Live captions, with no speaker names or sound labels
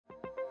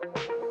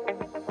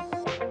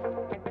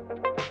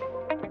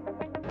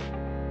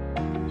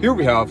Here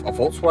we have a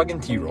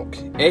Volkswagen T-Roc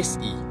SE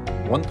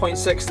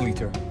 1.6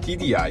 litre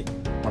TDI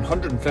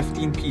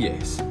 115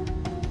 PS.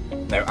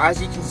 Now,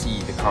 as you can see,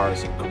 the car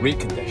is in great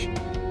condition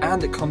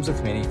and it comes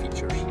with many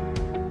features.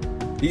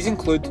 These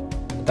include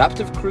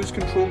adaptive cruise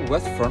control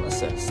with front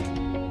assist,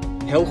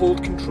 hill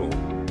hold control,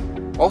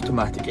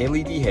 automatic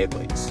LED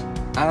headlights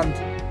and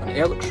an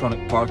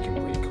electronic parking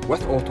brake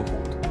with auto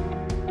hold.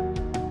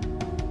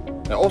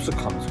 It also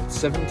comes with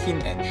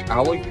 17-inch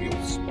alloy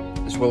wheels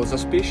as well as a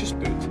spacious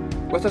boot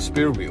with a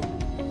spare wheel.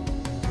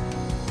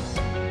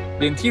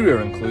 The interior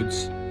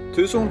includes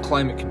 2-zone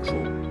climate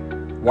control,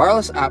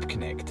 wireless app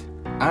connect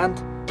and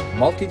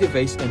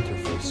multi-device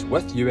interface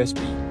with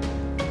USB.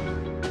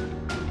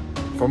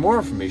 For more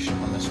information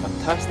on this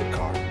fantastic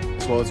car,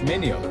 as well as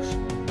many others,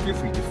 feel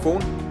free to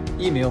phone,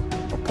 email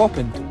or pop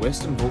into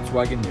Western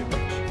Volkswagen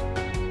Newburgh.